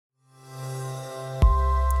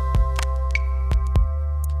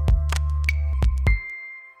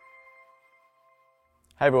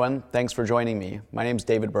Hi everyone, thanks for joining me. My name is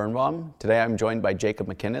David Birnbaum. Today I'm joined by Jacob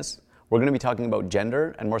McInnes. We're going to be talking about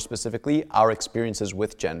gender and more specifically our experiences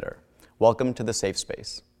with gender. Welcome to the Safe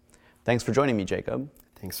Space. Thanks for joining me, Jacob.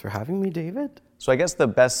 Thanks for having me, David. So I guess the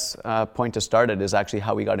best point to start at is actually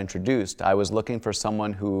how we got introduced. I was looking for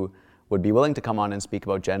someone who would be willing to come on and speak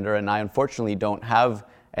about gender, and I unfortunately don't have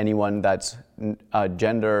anyone that's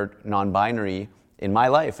gender non-binary in my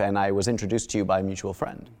life, and I was introduced to you by a mutual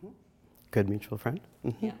friend. Good mutual friend.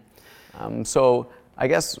 Mm-hmm. Yeah. So I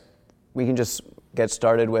guess we can just get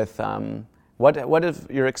started with what have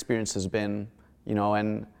your experiences been,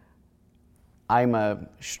 and I'm a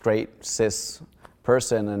straight cis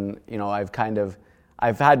person, and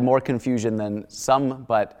I've had more confusion than some,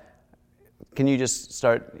 but can you just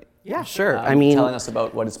start sure. telling us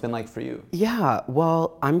about what it's been like for you? Yeah,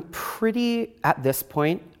 well, I'm pretty, at this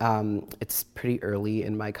point, it's pretty early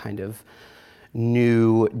in my kind of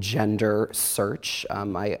new gender search,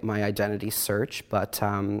 my identity search, but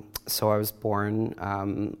so I was born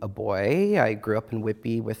a boy. I grew up in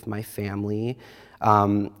Whitby with my family,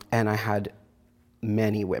 and I had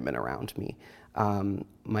many women around me.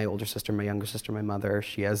 My older sister, my younger sister, my mother,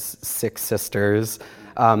 she has 6 sisters.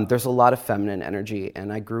 There's a lot of feminine energy,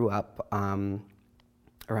 and I grew up around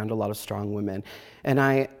a lot of strong women. And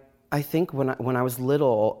I think when I was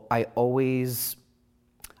little,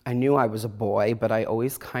 I knew I was a boy, but I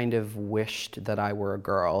always kind of wished that I were a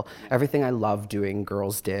girl. Everything I loved doing,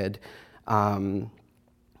 girls did. I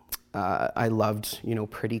loved,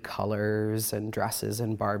 pretty colors and dresses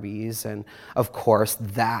and Barbies, and of course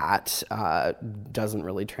that doesn't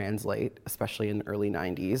really translate, especially in the early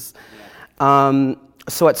 90s.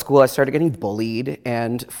 So at school I started getting bullied,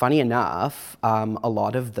 and funny enough, a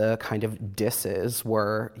lot of the kind of disses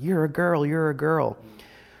were, you're a girl.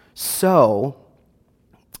 So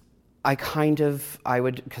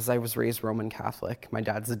because I was raised Roman Catholic, my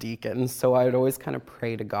dad's a deacon, so I would always kind of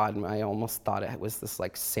pray to God, and I almost thought it was this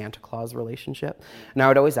like Santa Claus relationship. And I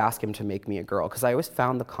would always ask him to make me a girl, because I always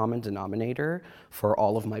found the common denominator for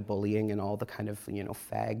all of my bullying and all the kind of,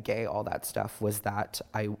 fag, gay, all that stuff was that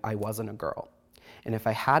I wasn't a girl. And if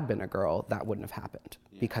I had been a girl, that wouldn't have happened,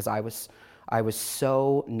 because I was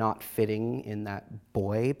so not fitting in that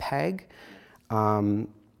boy peg.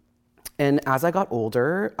 And as I got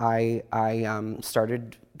older, I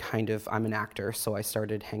started I'm an actor, so I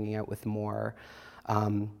started hanging out with more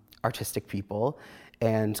artistic people,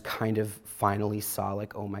 and kind of finally saw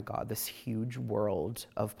like, oh my God, this huge world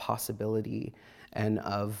of possibility and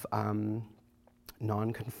of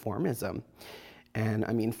nonconformism.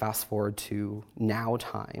 And fast forward to now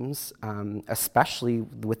times, especially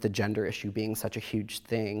with the gender issue being such a huge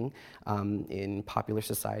thing in popular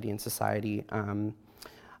society and society,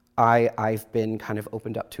 I've been kind of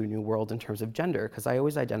opened up to a new world in terms of gender, because I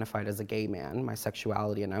always identified as a gay man, my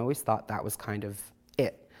sexuality, and I always thought that was kind of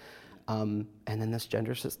it. And then this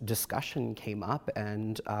gender discussion came up,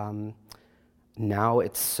 and now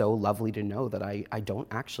it's so lovely to know that I don't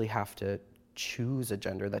actually have to choose a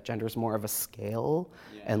gender, that gender is more of a scale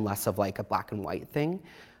and less of like a black and white thing.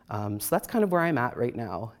 So that's kind of where I'm at right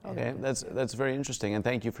now. Okay, that's very interesting, and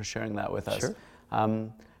thank you for sharing that with us. Sure.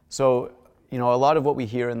 So, a lot of what we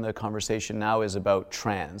hear in the conversation now is about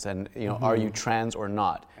trans, and are you trans or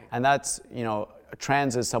not? And that's,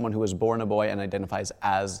 trans is someone who was born a boy and identifies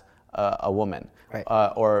as a woman, right.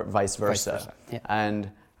 Or vice versa. Yeah.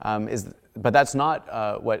 And but that's not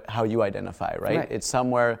how you identify, right? It's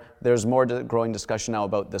somewhere there's more growing discussion now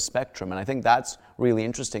about the spectrum, and I think that's really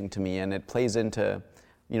interesting to me, and it plays into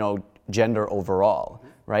gender overall,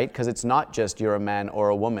 right? Because it's not just you're a man or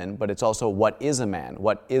a woman, but it's also what is a man,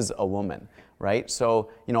 what is a woman, right? So,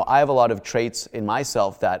 I have a lot of traits in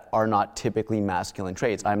myself that are not typically masculine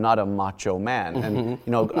traits. I'm not a macho man, and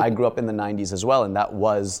I grew up in the 90s as well, and that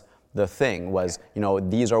was the thing, was,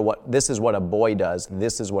 this is what a boy does,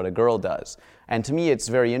 this is what a girl does. And to me, it's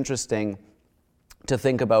very interesting to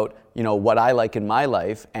think about, what I like in my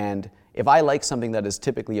life, and if I like something that is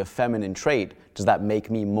typically a feminine trait, does that make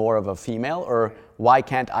me more of a female, or why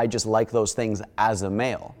can't I just like those things as a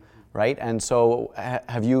male, right? And so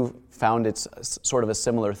have you found it's sort of a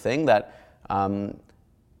similar thing that,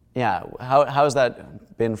 how has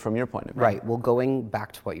that been from your point of view? Right, well, going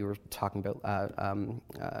back to what you were talking about,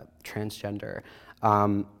 transgender,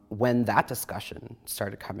 when that discussion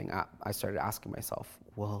started coming up, I started asking myself,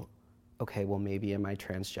 maybe am I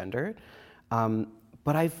transgender?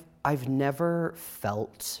 But I've never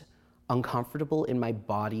felt uncomfortable in my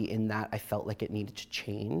body in that I felt like it needed to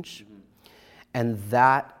change. Mm-hmm. And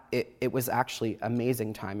that, it was actually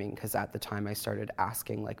amazing timing, because at the time I started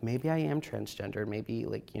asking, like, maybe I am transgender, maybe,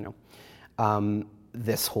 like,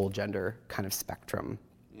 this whole gender kind of spectrum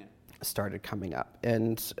started coming up.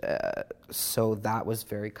 And so that was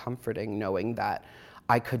very comforting, knowing that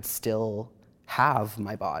I could still have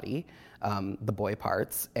my body, the boy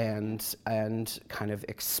parts, and kind of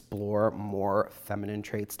explore more feminine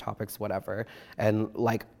traits, topics, whatever. And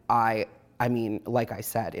like I mean, like I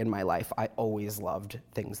said, in my life, I always loved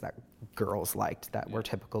things that girls liked, that were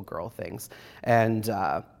typical girl things. And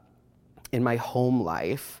in my home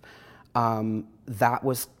life,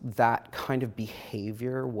 that kind of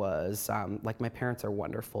behavior was, like, my parents are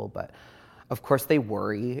wonderful, but of course they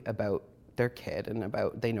worry about their kid and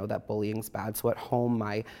they know that bullying's bad. So at home,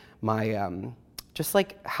 my just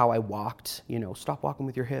like how I walked, stop walking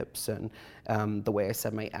with your hips, and the way I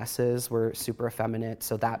said my S's were super effeminate.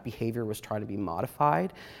 So that behavior was trying to be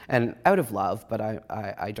modified, and out of love, but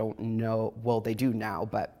I don't know, well, they do now,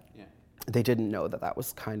 but they didn't know that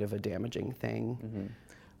was kind of a damaging thing. Mm-hmm.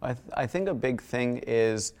 I think a big thing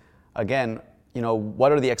is, again,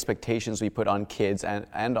 what are the expectations we put on kids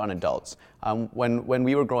and on adults? When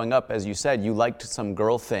we were growing up, as you said, you liked some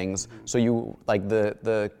girl things, so you, like,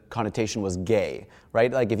 the connotation was gay,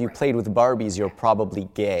 right? Like, if you played with Barbies, you're probably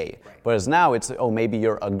gay. Whereas now it's, oh, maybe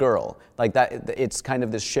you're a girl. Like that, it's kind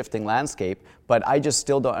of this shifting landscape, but I just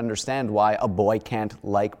still don't understand why a boy can't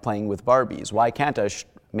like playing with Barbies. Why can't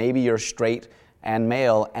maybe you're straight and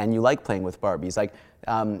male and you like playing with Barbies? Like,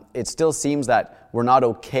 it still seems that we're not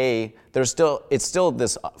okay. It's still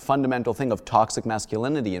this fundamental thing of toxic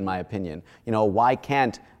masculinity, in my opinion. Why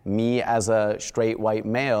can't me as a straight white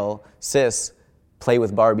male, cis, play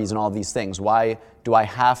with Barbies and all these things? Why do I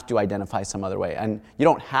have to identify some other way? And you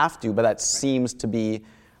don't have to, but that seems to be,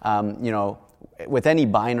 with any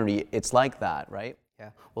binary, it's like that, right? Yeah.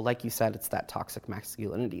 Well, like you said, it's that toxic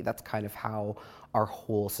masculinity. That's kind of how our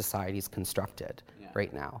whole society is constructed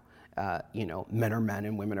right now. Men are men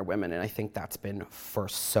and women are women, and I think that's been for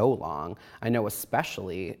so long. I know,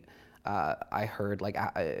 especially, I heard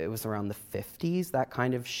it was around the 50s that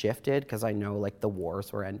kind of shifted, because I know the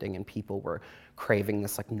wars were ending and people were craving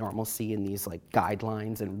this normalcy and these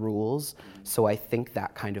guidelines and rules. So I think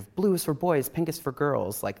that kind of blue is for boys, pink is for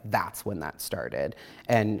girls, that's when that started,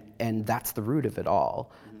 and that's the root of it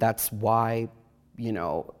all. That's why.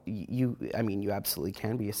 You absolutely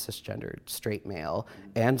can be a cisgendered straight male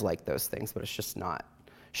and like those things, but it's just not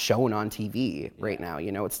shown on TV right now.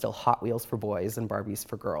 It's still Hot Wheels for boys and Barbies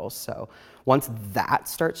for girls. So once that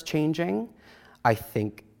starts changing, I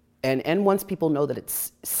think, and once people know that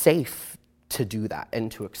it's safe to do that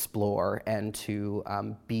and to explore and to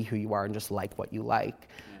be who you are and just like what you like,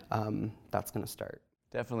 that's going to start.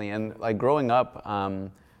 Definitely. And growing up,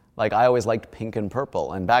 I always liked pink and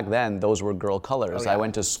purple, and back then those were girl colors. I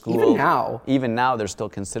went to school. Even now, they're still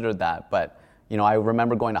considered that. But I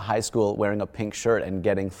remember going to high school wearing a pink shirt and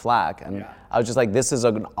getting flack, and I was just like, "This is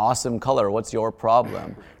an awesome color. What's your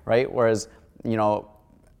problem?" Right? Whereas,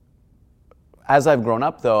 as I've grown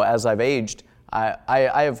up, though, as I've aged,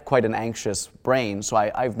 I have quite an anxious brain, so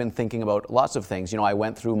I've been thinking about lots of things. I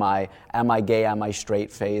went through my am I gay, am I straight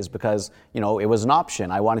phase because, it was an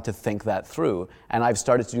option. I wanted to think that through. And I've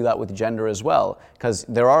started to do that with gender as well, because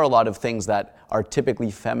there are a lot of things that are typically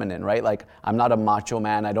feminine, right? Like, I'm not a macho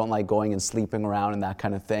man. I don't like going and sleeping around and that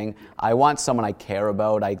kind of thing. I want someone I care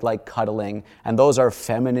about. I like cuddling. And those are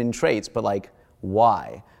feminine traits, but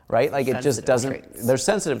why? Right? It just doesn't, they're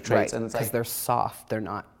sensitive traits. Right, and because they're soft, they're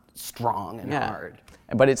not strong and hard.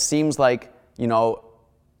 But it seems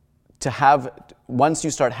once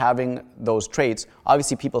you start having those traits,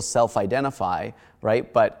 obviously people self-identify,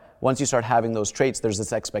 right? But once you start having those traits, there's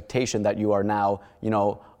this expectation that you are now,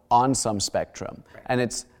 on some spectrum. Right. And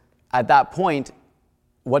it's at that point,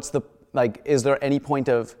 is there any point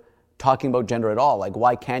of talking about gender at all?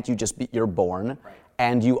 Why can't you just you're born? Right.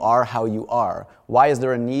 And you are how you are. Why is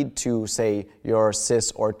there a need to say you're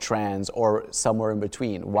cis or trans or somewhere in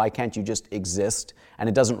between? Why can't you just exist and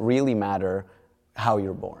it doesn't really matter how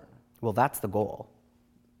you're born? Well, that's the goal.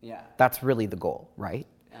 Yeah. That's really the goal, right?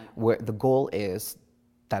 Yeah. Where the goal is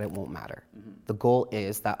that it won't matter. Mm-hmm. The goal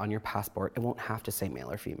is that on your passport, it won't have to say male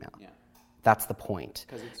or female. Yeah. That's the point.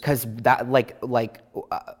 Because that,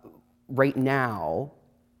 right now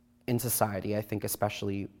in society, I think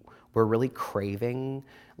especially, we're really craving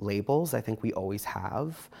labels. I think we always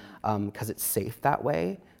have, because it's safe that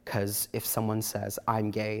way. Because if someone says, I'm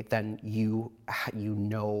gay, then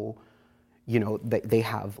they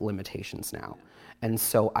have limitations now. And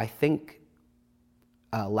so I think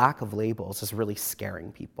lack of labels is really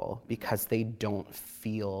scaring people, because they don't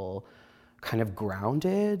feel kind of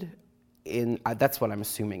grounded in, that's what I'm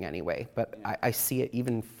assuming anyway, but I see it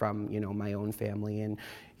even from, my own family and,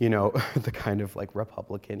 the kind of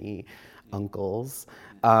Republican-y uncles.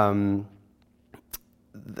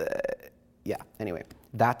 Anyway,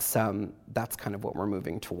 that's kind of what we're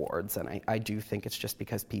moving towards, and I do think it's just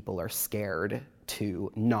because people are scared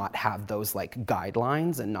to not have those like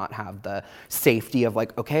guidelines and not have the safety of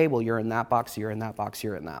like, okay, well, you're in that box, you're in that box,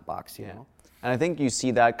 you're in that box, you know? And I think you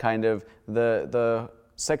see that kind of the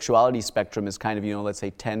sexuality spectrum is kind of, let's say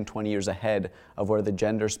 10, 20 years ahead of where the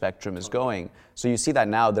gender spectrum is going. So you see that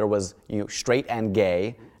now there was straight and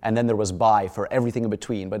gay, and then there was bi for everything in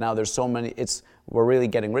between. But now there's so many, we're really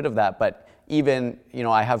getting rid of that. But even,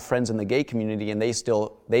 I have friends in the gay community and they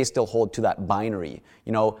still hold to that binary.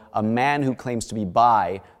 A man who claims to be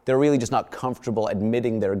bi, they're really just not comfortable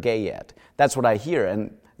admitting they're gay yet. That's what I hear.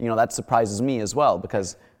 And, that surprises me as well,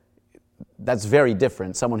 because that's very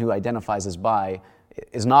different. Someone who identifies as bi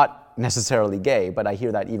is not necessarily gay, but I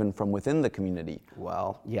hear that even from within the community.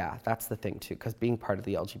 Well, yeah, that's the thing too, because being part of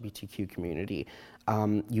the LGBTQ community,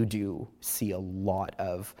 you do see a lot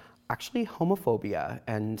of actually homophobia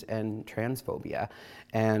and transphobia.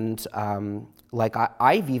 And like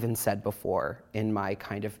I've even said before in my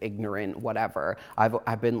kind of ignorant whatever,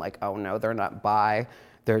 I've been like, oh no, they're not bi.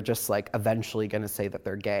 They're just like eventually going to say that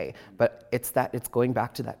they're gay. But it's going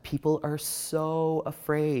back to that people are so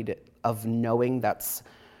afraid of knowing that's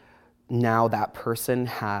now that person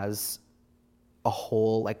has a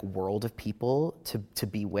whole like world of people to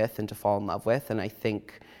be with and to fall in love with. And I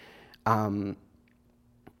think,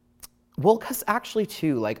 because actually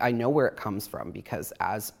too, like I know where it comes from, because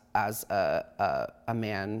as a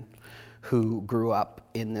man who grew up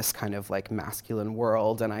in this kind of like masculine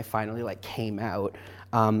world, and I finally like came out,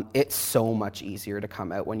 it's so much easier to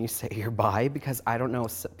come out when you say you're bi, because I don't know,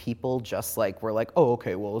 people just like were like, oh,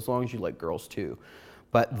 okay, well, as long as you like girls too.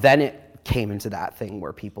 But then it came into that thing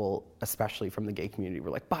where people, especially from the gay community, were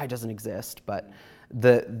like, bi doesn't exist. But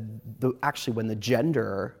actually when the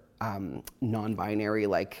gender non-binary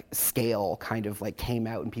like scale kind of like came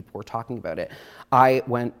out and people were talking about it, I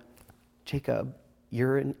went, Jacob,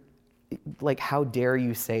 like, how dare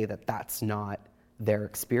you say that that's not their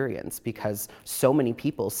experience? Because so many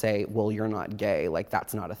people say, well, you're not gay, like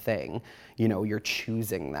that's not a thing, you're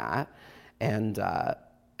choosing that. And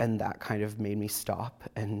that kind of made me stop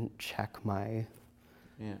and check myself,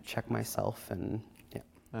 and yeah.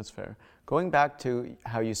 That's fair. Going back to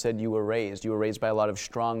how you said you were raised by a lot of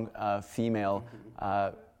strong female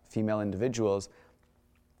individuals.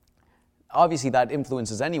 Obviously that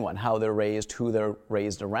influences anyone, how they're raised, who they're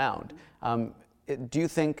raised around. Do you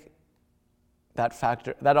think that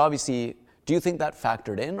factored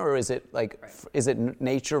in, or is it like, is it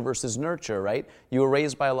nature versus nurture, right? You were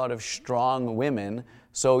raised by a lot of strong women,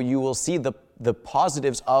 so you will see the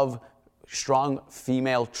positives of strong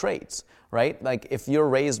female traits, right? Like if you're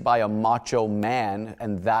raised by a macho man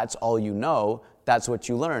and that's all you know, that's what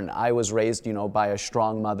you learn. I was raised, by a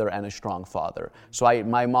strong mother and a strong father. So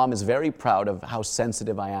my mom is very proud of how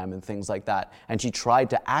sensitive I am and things like that. And she tried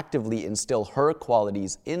to actively instill her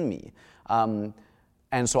qualities in me. And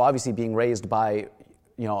so obviously being raised by,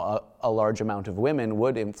 a large amount of women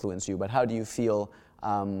would influence you. But how do you feel,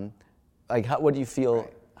 what do you feel,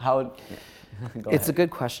 right. How... It's a good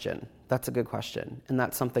question. That's a good question. And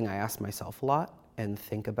that's something I ask myself a lot and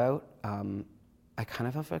think about. I kind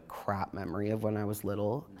of have a crap memory of when I was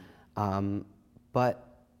little, but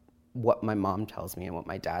what my mom tells me and what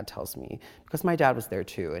my dad tells me, because my dad was there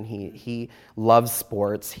too, and he loves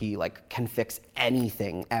sports, he like can fix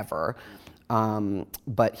anything ever,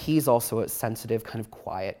 but he's also a sensitive, kind of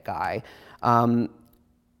quiet guy.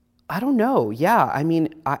 I don't know. Yeah, I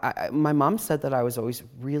mean, my mom said that I was always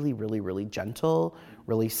really, really, really gentle,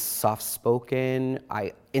 really soft-spoken.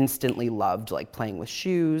 I instantly loved like playing with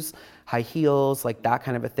shoes, high heels, like that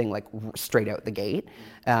kind of a thing, like straight out the gate.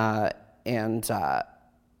 And I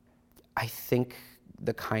think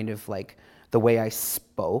the kind of like the way I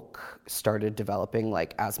spoke started developing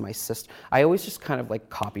like as my sister. I always just kind of like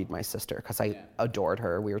copied my sister because I adored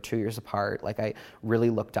her. We were 2 years apart. Like I really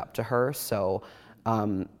looked up to her. So.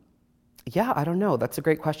 Yeah, I don't know. That's a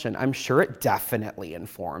great question. I'm sure it definitely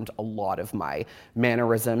informed a lot of my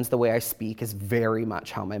mannerisms. The way I speak is very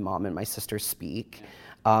much how my mom and my sister speak.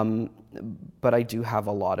 But I do have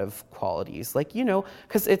a lot of qualities, like,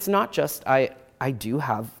 because it's not just, I do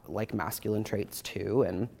have like masculine traits too.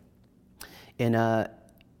 And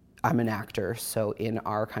I'm an actor, so in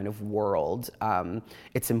our kind of world,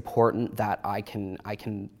 it's important that I can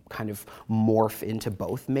kind of morph into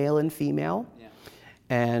both male and female. Yeah.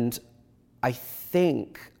 And I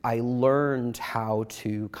think I learned how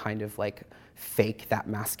to kind of like fake that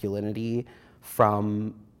masculinity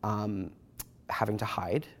from having to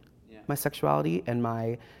hide my sexuality and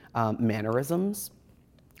my mannerisms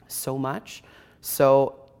so much.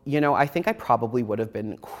 So I think I probably would have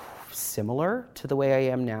been similar to the way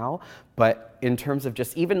I am now, but in terms of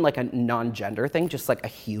just even like a non-gender thing, just like a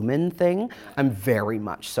human thing, I'm very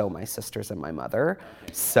much so my sisters and my mother.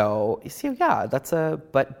 So yeah,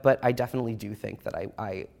 but I definitely do think that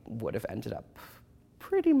I would have ended up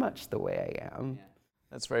pretty much the way I am.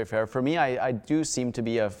 That's very fair. For me, I do seem to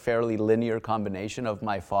be a fairly linear combination of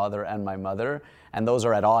my father and my mother, and those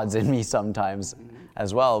are at odds in me sometimes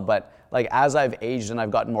as well. But like as I've aged and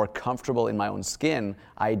I've gotten more comfortable in my own skin,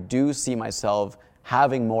 I do see myself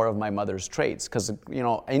having more of my mother's traits. Because,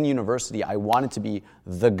 in university, I wanted to be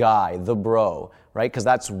the guy, the bro, right? Because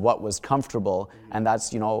that's what was comfortable, and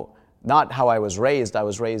that's, not how I was raised. I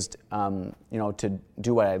was raised, to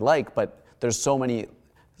do what I like, but there's so many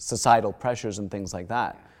societal pressures and things like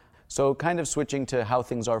that. So kind of switching to how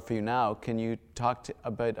things are for you now, can you talk a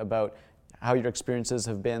bit about how your experiences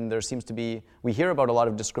have been? There seems to be, we hear about a lot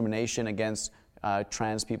of discrimination against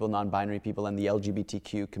trans people, non-binary people, and the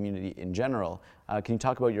LGBTQ community in general. Can you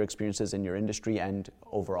talk about your experiences in your industry and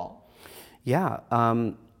overall? Yeah,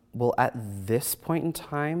 well, at this point in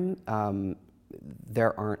time,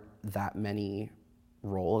 there aren't that many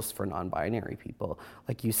roles for non-binary people.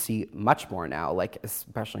 Like you see much more now, like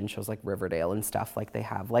especially in shows like Riverdale and stuff, like they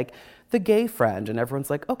have like the gay friend and everyone's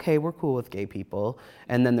like, okay, we're cool with gay people.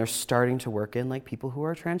 And then they're starting to work in like people who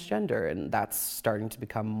are transgender, and that's starting to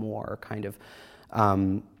become more kind of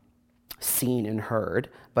seen and heard.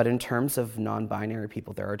 But in terms of non-binary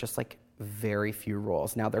people, there are just like very few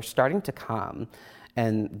roles. Now they're starting to come,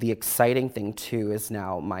 and the exciting thing too is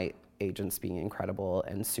now my agents being incredible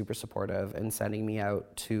and super supportive and sending me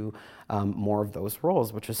out to more of those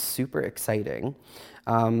roles, which is super exciting.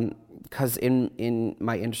 Because in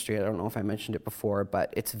my industry, I don't know if I mentioned it before,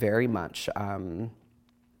 but it's very much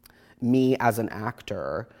me as an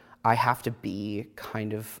actor. I have to be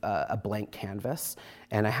kind of a blank canvas,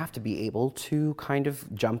 and I have to be able to kind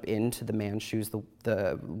of jump into the man's shoes,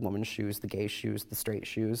 the woman's shoes, the gay shoes, the straight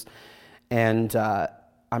shoes. And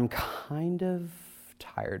I'm kind of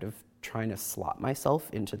tired of trying to slot myself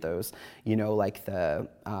into those, like the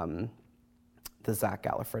Zach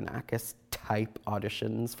Galifianakis type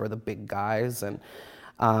auditions for the big guys. And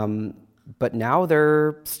but now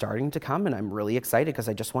they're starting to come, and I'm really excited because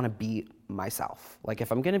I just want to be myself. Like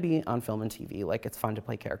if I'm going to be on film and TV, like it's fun to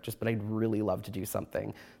play characters, but I'd really love to do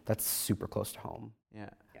something that's super close to home. Yeah,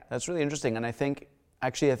 that's really interesting. And I think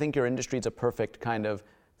your industry is a perfect kind of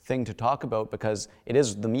thing to talk about because it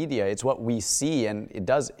is the media, it's what we see, and it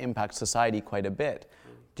does impact society quite a bit.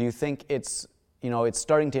 Do you think it's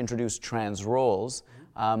starting to introduce trans roles?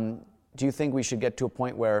 Do you think we should get to a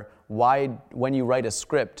point where when you write a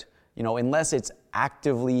script, unless it's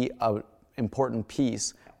actively an important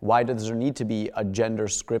piece, why does there need to be a gender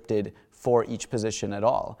scripted for each position at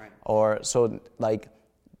all? Right. Or so like,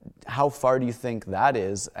 how far do you think that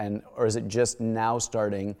is, or is it just now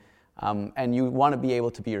starting? And you want to be able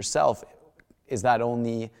to be yourself. Is that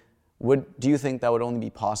do you think that would only be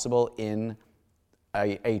possible in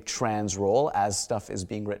a trans role as stuff is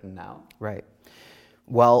being written now? Right.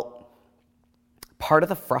 Well, part of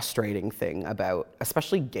the frustrating thing about,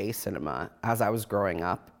 especially gay cinema, as I was growing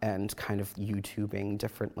up and kind of YouTubing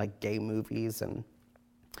different like gay movies, and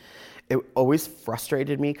it always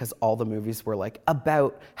frustrated me because all the movies were like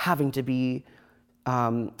about having to be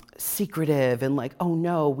secretive and like, oh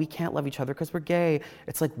no, we can't love each other because we're gay.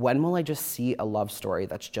 It's like, when will I just see a love story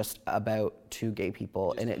that's just about two gay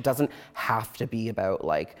people, and it doesn't have to be about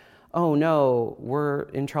like, oh no, we're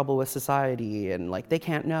in trouble with society and like they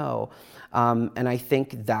can't know. And I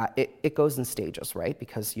think that it goes in stages, right?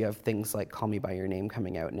 Because you have things like Call Me By Your Name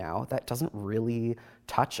coming out now that doesn't really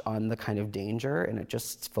touch on the kind of danger, and it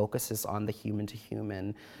just focuses on the human to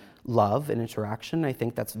human love and interaction. I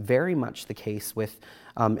think that's very much the case with,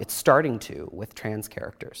 it's starting to, with trans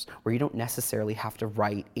characters, where you don't necessarily have to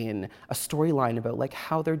write in a storyline about like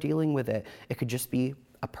how they're dealing with it. It could just be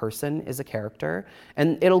a person is a character,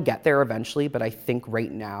 and it'll get there eventually, but I think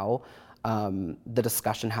right now, the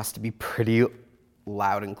discussion has to be pretty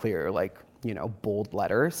loud and clear, like, bold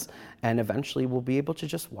letters, and eventually we'll be able to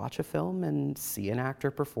just watch a film and see an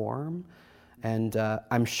actor perform. And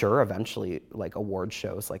I'm sure eventually, like award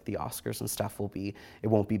shows like the Oscars and stuff it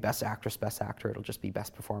won't be Best Actress, Best Actor, it'll just be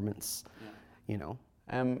Best Performance,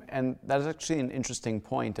 And that is actually an interesting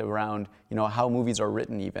point around, how movies are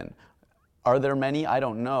written even. Are there many, I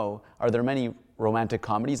don't know, are there many romantic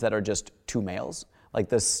comedies that are just two males? Like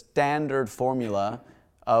the standard formula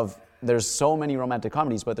of, there's so many romantic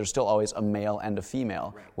comedies, but there's still always a male and a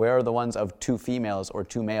female. Right. Where are the ones of two females or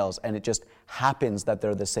two males, and it just happens that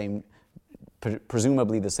they're the same,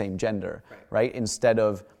 presumably the same gender, right? Instead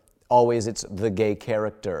of always it's the gay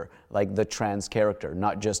character, like the trans character,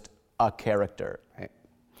 not just a character. Right.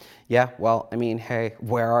 Yeah, well, I mean, hey,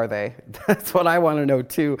 where are they? That's what I want to know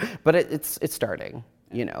too. But it's starting,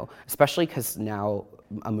 you know, especially because now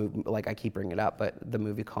a movie, like I keep bringing it up, but the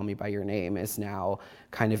movie Call Me by Your Name is now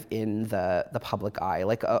kind of in the public eye.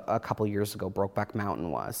 Like a couple years ago, Brokeback Mountain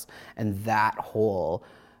was, and that whole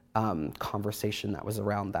conversation that was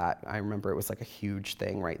around that, I remember it was like a huge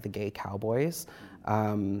thing, right? The gay cowboys.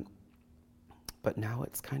 But now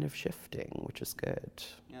it's kind of shifting, which is good.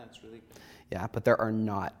 Yeah, it's really good. Yeah, but there are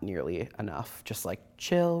not nearly enough just like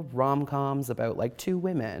chill rom-coms about like two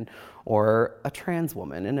women or a trans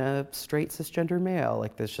woman and a straight cisgender male.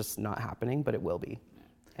 Like that's just not happening, but it will be.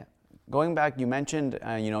 Yeah. Going back, you mentioned,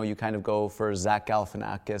 you kind of go for Zach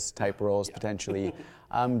Galifianakis type roles potentially.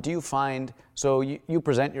 Do you find, so you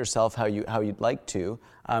present yourself how you'd like to.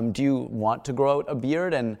 Do you want to grow out a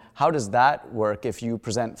beard, and how does that work if you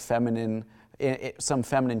present some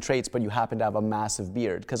feminine traits, but you happen to have a massive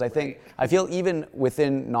beard? Because I feel even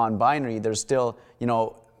within non-binary, there's still,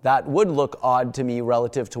 that would look odd to me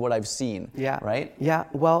relative to what I've seen. Yeah. Right? Yeah.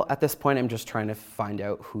 Well, at this point, I'm just trying to find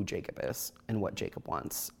out who Jacob is and what Jacob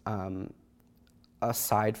wants.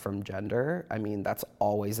 Aside from gender, I mean, that's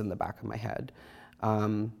always in the back of my head.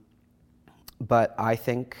 But I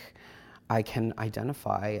think I can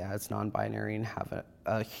identify as non-binary and have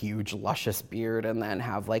a huge luscious beard and then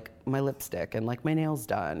have like my lipstick and like my nails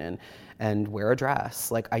done and wear a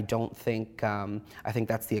dress. Like I don't think, I think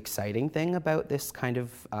that's the exciting thing about this kind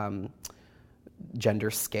of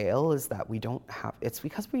gender scale is that we don't have, it's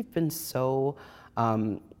because we've been so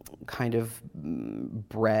kind of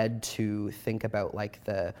bred to think about like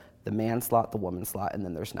the man slot, the woman slot, and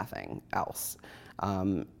then there's nothing else.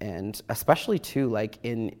 And especially too, like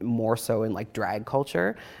more so in like drag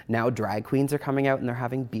culture, now drag queens are coming out and they're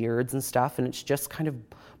having beards and stuff, and it's just kind of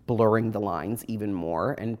blurring the lines even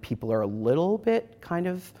more, and people are a little bit kind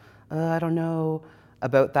of, I don't know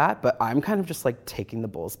about that, but I'm kind of just like taking the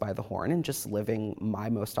bulls by the horn and just living my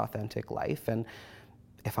most authentic life, and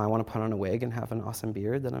if I want to put on a wig and have an awesome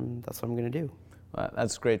beard, then that's what I'm going to do. Well,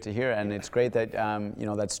 that's great to hear, and it's great that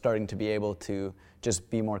that's starting to be able to just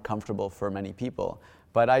be more comfortable for many people.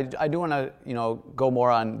 But I do want to go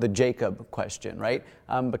more on the Jacob question, right?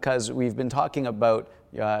 Because we've been talking about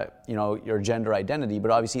your gender identity,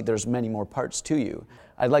 but obviously there's many more parts to you.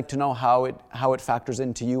 I'd like to know how it factors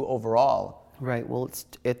into you overall. Right. Well,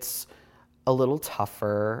 it's a little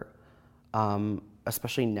tougher,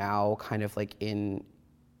 especially now, kind of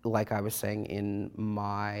like I was saying, in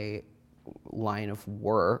my line of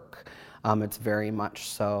work. It's very much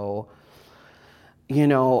so,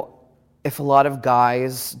 if a lot of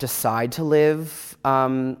guys decide to live,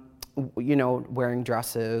 wearing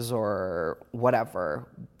dresses or whatever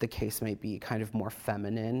the case may be, kind of more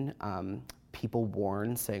feminine, people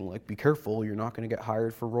warn saying like, be careful, you're not going to get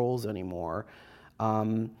hired for roles anymore.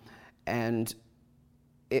 And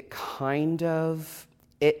it kind of,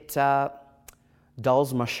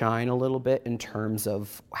 dulls my shine a little bit in terms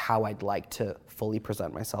of how I'd like to fully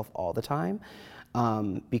present myself all the time,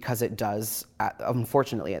 because it does,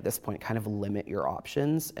 unfortunately at this point, kind of limit your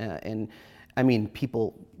options. And I mean,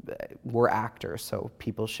 we're actors, so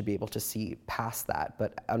people should be able to see past that.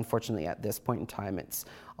 But unfortunately at this point in time, it's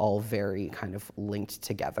all very kind of linked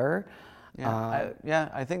together. Yeah,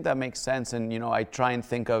 I think that makes sense. And, I try and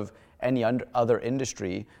think of any other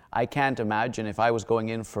industry. I can't imagine if I was going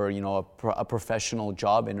in for, a professional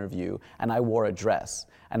job interview and I wore a dress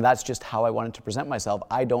and that's just how I wanted to present myself,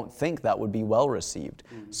 I don't think that would be well received.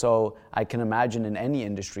 Mm-hmm. So I can imagine in any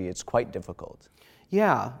industry, it's quite difficult.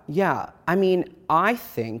 Yeah. I mean, I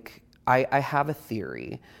think I have a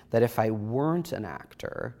theory that if I weren't an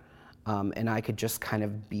actor, and I could just kind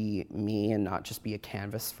of be me and not just be a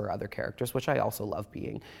canvas for other characters, which I also love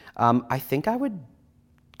being, I think I would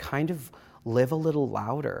kind of live a little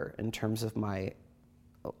louder in terms of my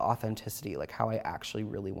authenticity, like how I actually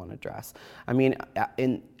really want to dress. I mean,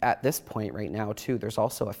 at this point right now too, there's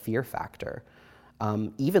also a fear factor.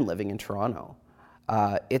 Even living in Toronto,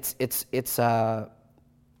 it's a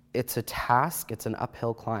task. It's an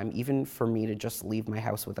uphill climb, even for me to just leave my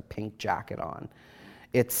house with a pink jacket on.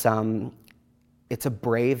 It's a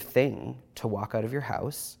brave thing to walk out of your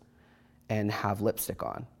house and have lipstick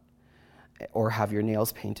on or have your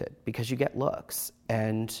nails painted, because you get looks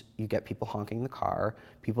and you get people honking the car,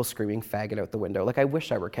 people screaming faggot out the window. Like, I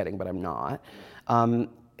wish I were kidding, but I'm not.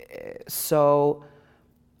 So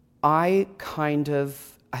I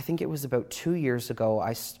think it was about 2 years ago,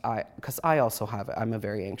 because I'm a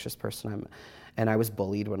very anxious person, and I was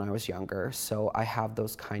bullied when I was younger, so I have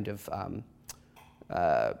those kind of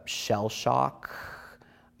shell shock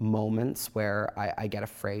moments where I get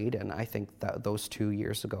afraid, and I think that those 2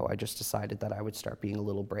 years ago, I just decided that I would start being a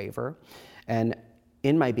little braver. And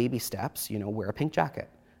in my baby steps, wear a pink jacket.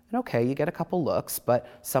 And okay, you get a couple looks, but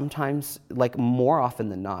sometimes, like more often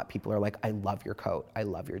than not, people are like, I love your coat, I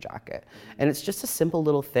love your jacket. And it's just a simple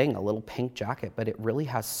little thing, a little pink jacket, but it really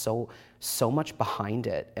has so much behind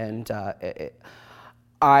it. And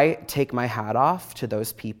I take my hat off to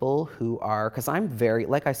those people who are, because I'm very,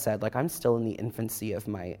 like I said, like I'm still in the infancy of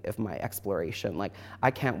my exploration. Like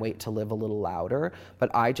I can't wait to live a little louder,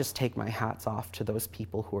 but I just take my hats off to those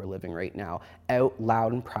people who are living right now, out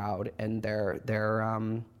loud and proud, and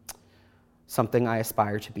they're something I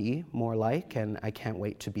aspire to be more like, and I can't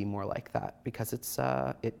wait to be more like that because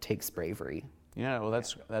it takes bravery. Yeah, well,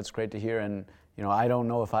 that's great to hear, and I don't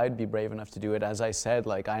know if I'd be brave enough to do it. As I said,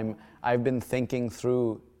 like I've been thinking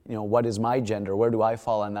through, what is my gender? Where do I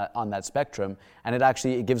fall on that spectrum? And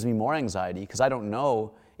it gives me more anxiety because I don't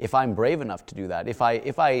know if I'm brave enough to do that. If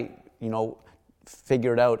I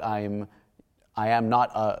figured out I am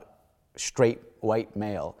not a straight white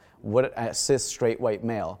male, a cis straight white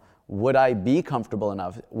male, would I be comfortable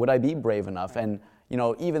enough? Would I be brave enough? And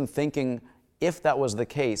even thinking, if that was the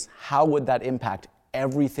case, how would that impact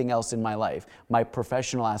everything else in my life, my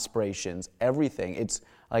professional aspirations, everything? It's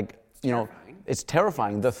like, it's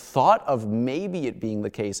terrifying. The thought of maybe it being the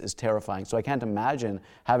case is terrifying. So I can't imagine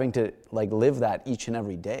having to live that each and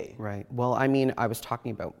every day. Right. Well, I mean, I was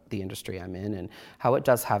talking about the industry I'm in and how it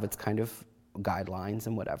does have its kind of guidelines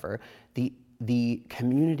and whatever. The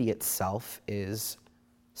community itself is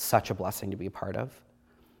such a blessing to be a part of,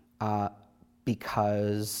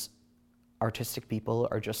 because artistic people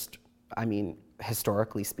are just,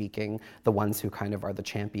 historically speaking, the ones who kind of are the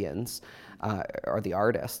champions, are the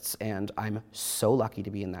artists. And I'm so lucky to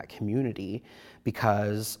be in that community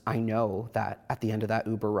because I know that at the end of that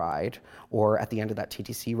Uber ride or at the end of that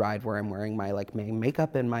TTC ride where I'm wearing my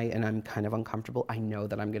makeup and I'm kind of uncomfortable, I know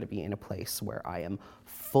that I'm going to be in a place where I am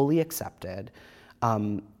fully accepted,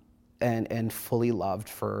 and fully loved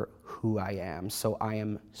for who I am. So I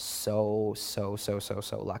am so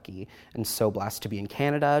lucky and so blessed to be in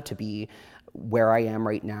Canada, to be where I am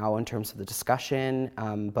right now in terms of the discussion,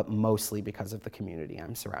 but mostly because of the community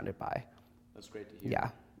I'm surrounded by. That's great to hear. Yeah.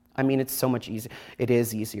 It's so much easier. It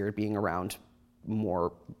is easier being around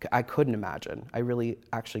more. I couldn't imagine. I really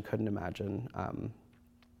actually couldn't imagine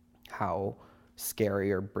how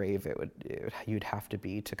scary or brave you'd have to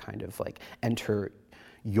be to kind of enter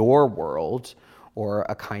your world, or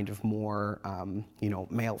a kind of more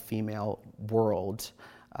male-female world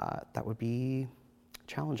that would be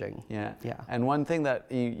challenging. Yeah. And one thing that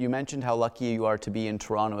you mentioned, how lucky you are to be in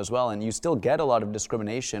Toronto as well, and you still get a lot of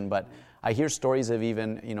discrimination, but I hear stories of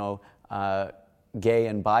even gay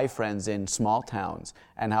and bi friends in small towns,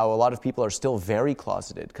 and how a lot of people are still very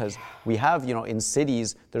closeted because we have, in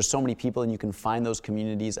cities, there's so many people and you can find those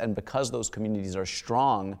communities, and because those communities are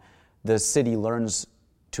strong, the city learns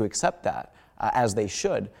to accept that, as they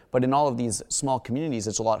should. But in all of these small communities,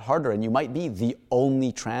 it's a lot harder, and you might be the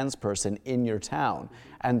only trans person in your town,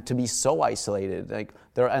 and to be so isolated,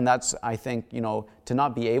 and that's, I think, to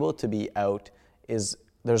not be able to be out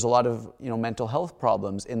there's a lot of, mental health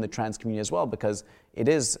problems in the trans community as well, because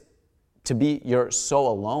you're so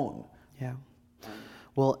alone. Yeah.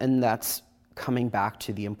 Well, and that's coming back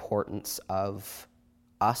to the importance of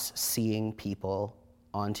us seeing people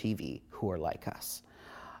on TV who are like us.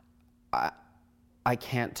 I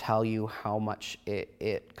can't tell you how much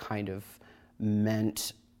it kind of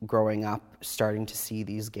meant growing up, starting to see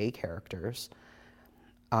these gay characters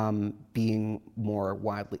being more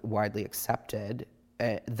widely accepted.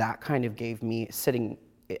 That kind of gave me, sitting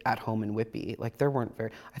at home in Whitby, there weren't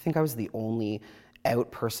I think I was the only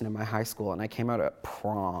out person in my high school, and I came out at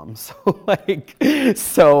prom,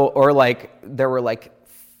 there were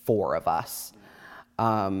 4 of us,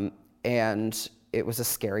 and it was a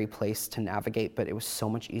scary place to navigate, but it was so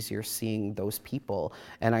much easier seeing those people.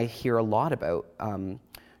 And I hear a lot about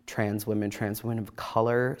trans women of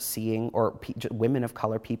color women of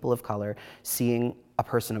color, people of color, seeing a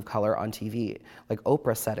person of color on TV.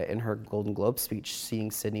 Oprah said it in her Golden Globe speech,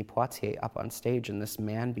 seeing Sidney Poitier up on stage and this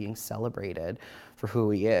man being celebrated for who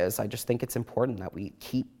he is. I just think it's important that we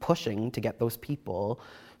keep pushing to get those people,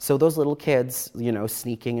 so those little kids,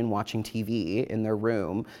 sneaking and watching TV in their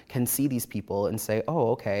room can see these people and say, oh,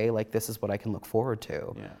 okay, this is what I can look forward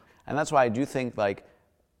to. Yeah, and that's why I do think,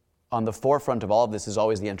 on the forefront of all of this is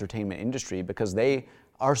always the entertainment industry, because they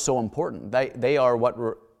are so important. They are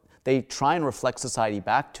they try and reflect society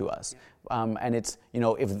back to us. And it's,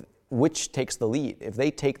 which takes the lead. If they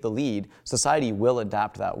take the lead, society will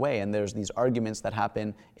adapt that way. And there's these arguments that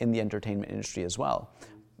happen in the entertainment industry as well.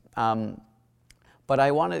 But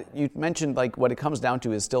you mentioned like what it comes down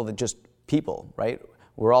to is still that just people, right?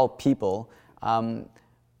 We're all people. And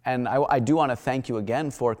I do want to thank you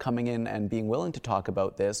again for coming in and being willing to talk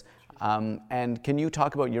about this. And can you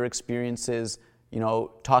talk about your experiences,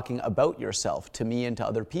 talking about yourself to me and to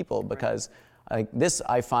other people? Because like this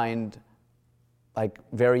I find like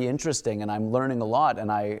very interesting, and I'm learning a lot,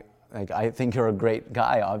 and I think you're a great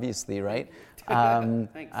guy, obviously, right?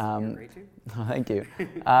 Thanks. You're great too. Thank you.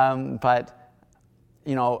 But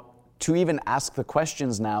to even ask the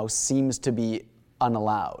questions now seems to be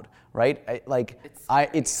unallowed, right?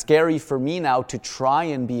 It's scary for me now to try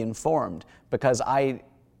and be informed, because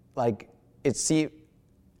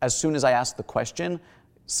as soon as I ask the question,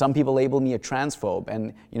 some people label me a transphobe,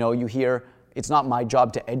 and you hear, it's not my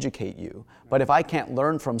job to educate you. But if I can't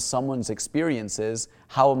learn from someone's experiences,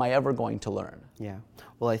 how am I ever going to learn? Yeah.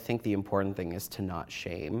 Well, I think the important thing is to not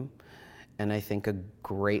shame. And I think a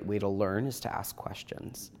great way to learn is to ask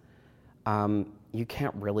questions. You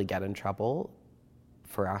can't really get in trouble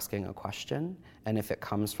for asking a question. And if it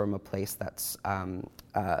comes from a place that's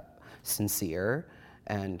sincere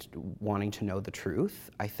and wanting to know the truth,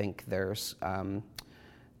 I think there's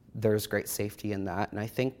great safety in that. And I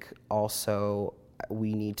think also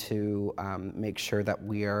we need to make sure that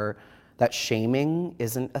that shaming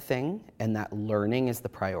isn't a thing and that learning is the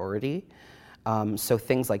priority. So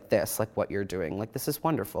things like this, like what you're doing, like this is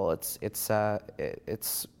wonderful. It's a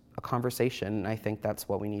conversation, and I think that's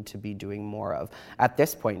what we need to be doing more of. At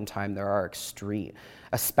this point in time, there are extreme,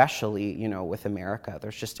 especially with America.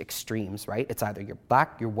 There's just extremes, right? It's either you're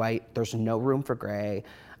black, you're white. There's no room for gray.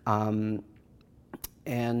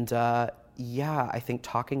 I think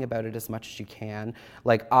talking about it as much as you can,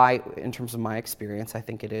 in terms of my experience, I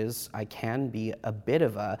think I can be a bit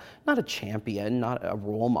of not a champion, not a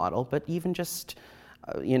role model, but even just,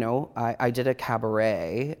 I did a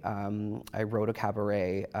cabaret, I wrote a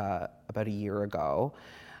cabaret about a year ago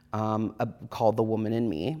called The Woman in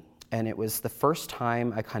Me, and it was the first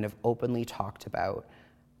time I kind of openly talked about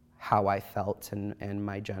how I felt and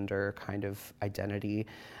my gender kind of identity.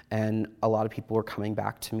 And a lot of people were coming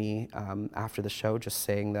back to me after the show just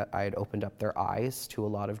saying that I had opened up their eyes to a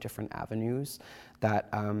lot of different avenues that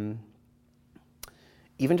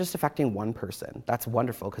even just affecting one person, that's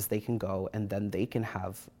wonderful because they can go and then they can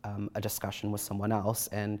have a discussion with someone else.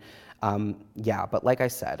 And but like I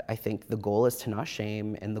said, I think the goal is to not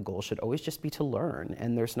shame, and the goal should always just be to learn.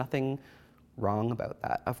 And there's nothing wrong about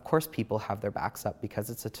that. Of course, people have their backs up because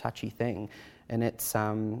it's a touchy thing, and it's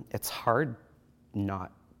hard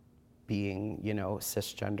not being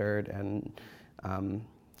cisgendered and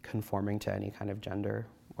conforming to any kind of gender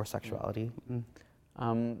or sexuality.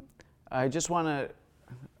 I just want to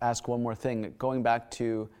ask one more thing, going back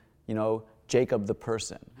to Jacob the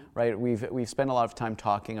person, right? We've spent a lot of time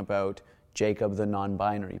talking about Jacob the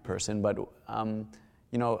non-binary person, but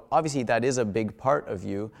obviously that is a big part of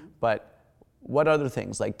you, but what other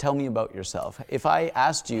things? Like, tell me about yourself. If I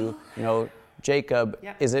asked you, Jacob,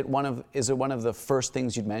 yeah. is it one of the first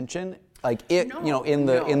things you'd mention? Like, in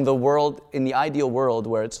the ideal world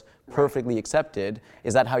where it's perfectly accepted,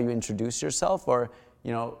 is that how you introduce yourself, or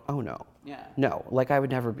Oh no. Yeah. No, I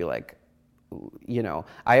would never be like,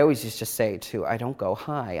 I always used to say too, I don't go,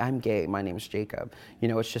 hi, I'm gay, my name's Jacob.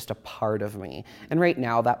 It's just a part of me. And right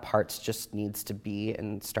now that part just needs to be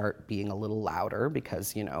and start being a little louder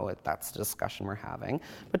because, that's the discussion we're having.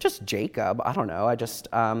 But just Jacob, I don't know,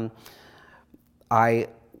 I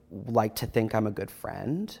like to think I'm a good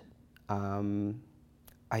friend.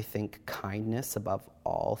 I think kindness above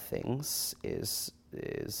all things is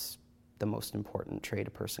the most important trait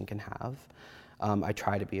a person can have. I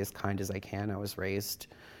try to be as kind as I can. I was raised,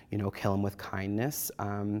 kill 'em with kindness.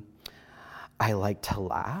 I like to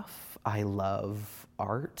laugh. I love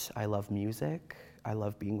art. I love music. I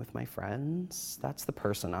love being with my friends. That's the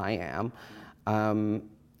person I am.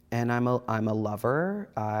 And I'm a lover.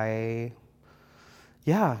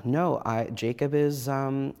 Jacob is,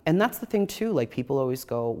 and that's the thing too, people always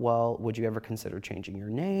go, well, would you ever consider changing your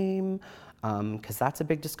name? Because that's a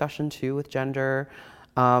big discussion too with gender.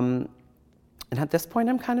 And at this point,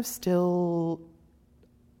 I'm kind of still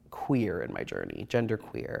queer in my journey, gender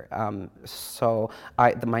queer.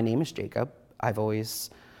 My name is Jacob.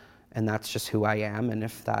 And that's just who I am. And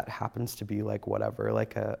if that happens to be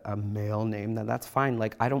a male name, then that's fine.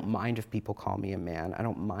 I don't mind if people call me a man. I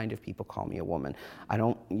don't mind if people call me a woman. I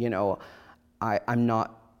don't, I'm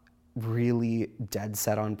not really dead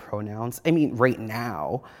set on pronouns. I mean, right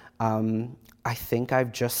now, I think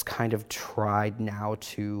I've just kind of tried now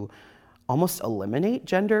to almost eliminate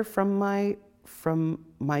gender from from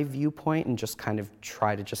my viewpoint and just kind of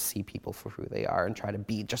try to just see people for who they are and try to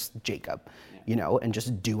be just Jacob, you know, and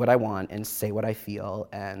just do what I want and say what I feel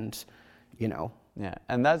and, you know. Yeah,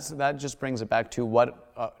 and that just brings it back to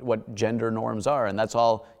what gender norms are, and that's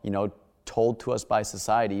all, you know, told to us by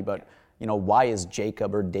society. But you know, why is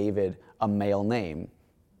Jacob or David a male name?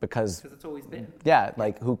 Because it's always been. Yeah,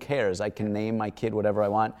 like who cares? I can name my kid whatever I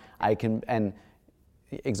want. I can, and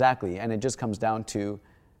exactly, and it just comes down to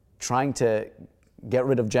trying to get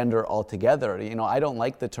rid of gender altogether. You know, I don't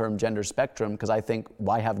like the term gender spectrum because I think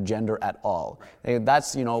why have gender at all? And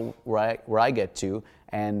that's, you know, where I get to,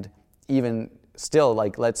 and even still,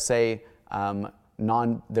 like, let's say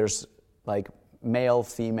there's like male,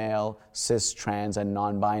 female, cis, trans, and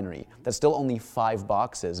non-binary. That's still only 5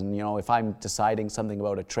 boxes. And you know, if I'm deciding something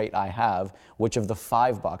about a trait I have, which of the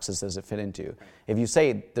 5 boxes does it fit into? If you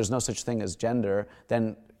say there's no such thing as gender,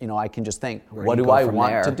 then you know, I can just think, what do I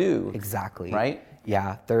want to do? Exactly. Right?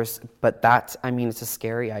 Yeah, but that, I mean, it's a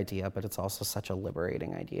scary idea, but it's also such a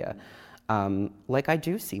liberating idea. Like, I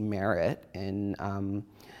do see merit in,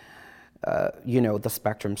 you know, the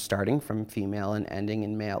spectrum starting from female and ending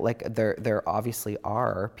in male. Like, there obviously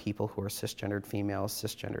are people who are cisgendered females,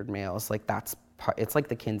 cisgendered males. Like, it's like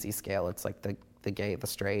the Kinsey scale. It's like the gay, the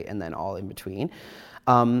straight, and then all in between.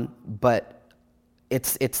 But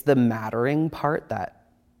it's the mattering part that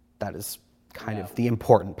is kind of the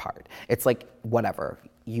important part. It's like, whatever.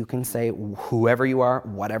 You can say whoever you are,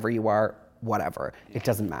 whatever you are, whatever. It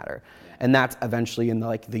doesn't matter. And that's eventually in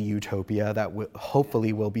the utopia that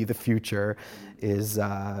hopefully will be the future is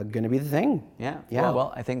going to be the thing. Yeah.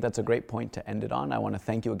 Well, I think that's a great point to end it on. I want to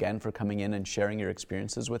thank you again for coming in and sharing your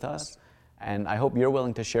experiences with us. And I hope you're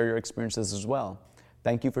willing to share your experiences as well.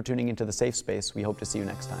 Thank you for tuning into The Safe Space. We hope to see you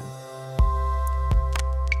next time.